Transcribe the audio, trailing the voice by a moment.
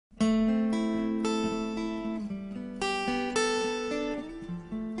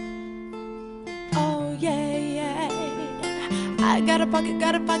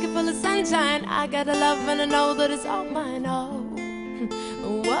got a pocket full of sunshine. I got a love and I know that it's all mine. Oh,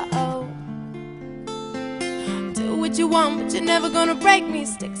 whoa. Do what you want, but you're never gonna break me.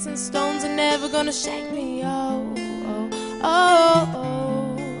 Sticks and stones are never gonna shake me. Oh, oh, oh,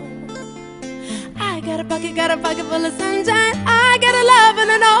 oh. I got a pocket full of sunshine. I got a love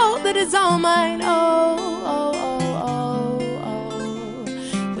and I know that it's all mine. Oh, oh, oh, oh,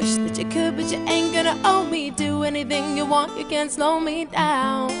 oh. Wish that you could, but you ain't gonna owe me. Do anything you want, you can't slow me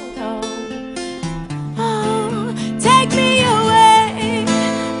down. Oh, oh. Take me away,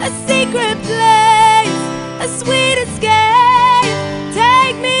 a secret place, a sweet escape.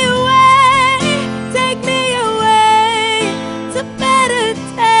 Take me away to better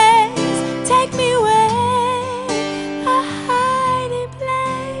days. Take me away, a hiding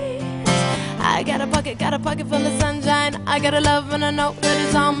place. I got a pocket full of sunshine. I got a love and I know that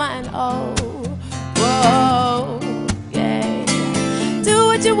it's all mine. Oh, whoa, yeah. Do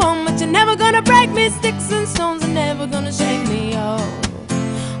what you want, but you're never gonna break me. Sticks and stones are never gonna shake me. Oh,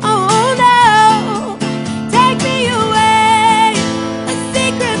 oh no. Take me away, a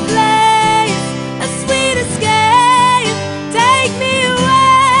secret place, a sweet escape. Take me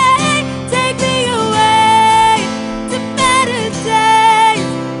away to better days.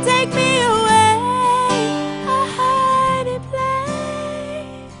 Take me away, a hiding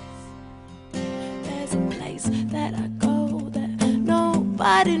place. There's a place that I go that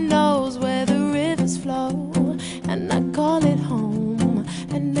nobody knows, where the rivers flow, and I call it home.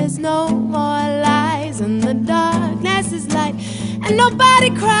 And there's no more lies, and the darkness is light, and nobody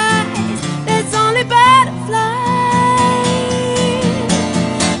cries. There's only butterflies.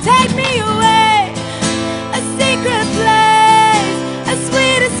 Take me away, a secret place, a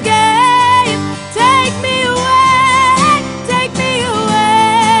sweet escape. Take me away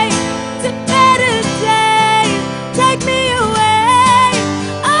to better days. Take me away,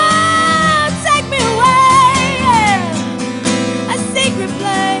 oh, take me away, yeah. A secret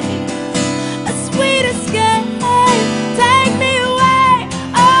place, a sweet escape. Take me away,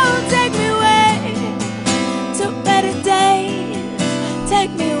 oh, take me away to better days.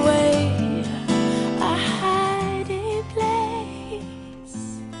 Take me away, a hiding place.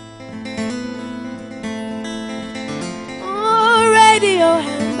 Oh, Radio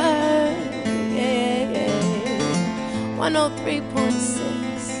Hamburg, yeah, yeah. 103.6.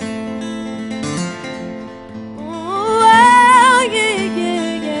 Oh, well, yeah,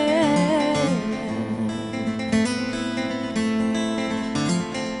 yeah, yeah.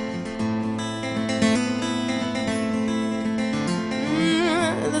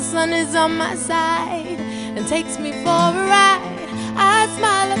 The sun is on my side and takes me for a ride. I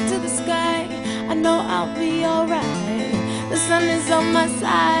smile up to the sky, I know I'll be alright. The sun is on my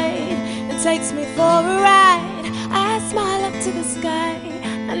side and takes me for a ride. I smile up to the sky,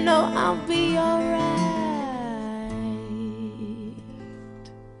 I know I'll be alright.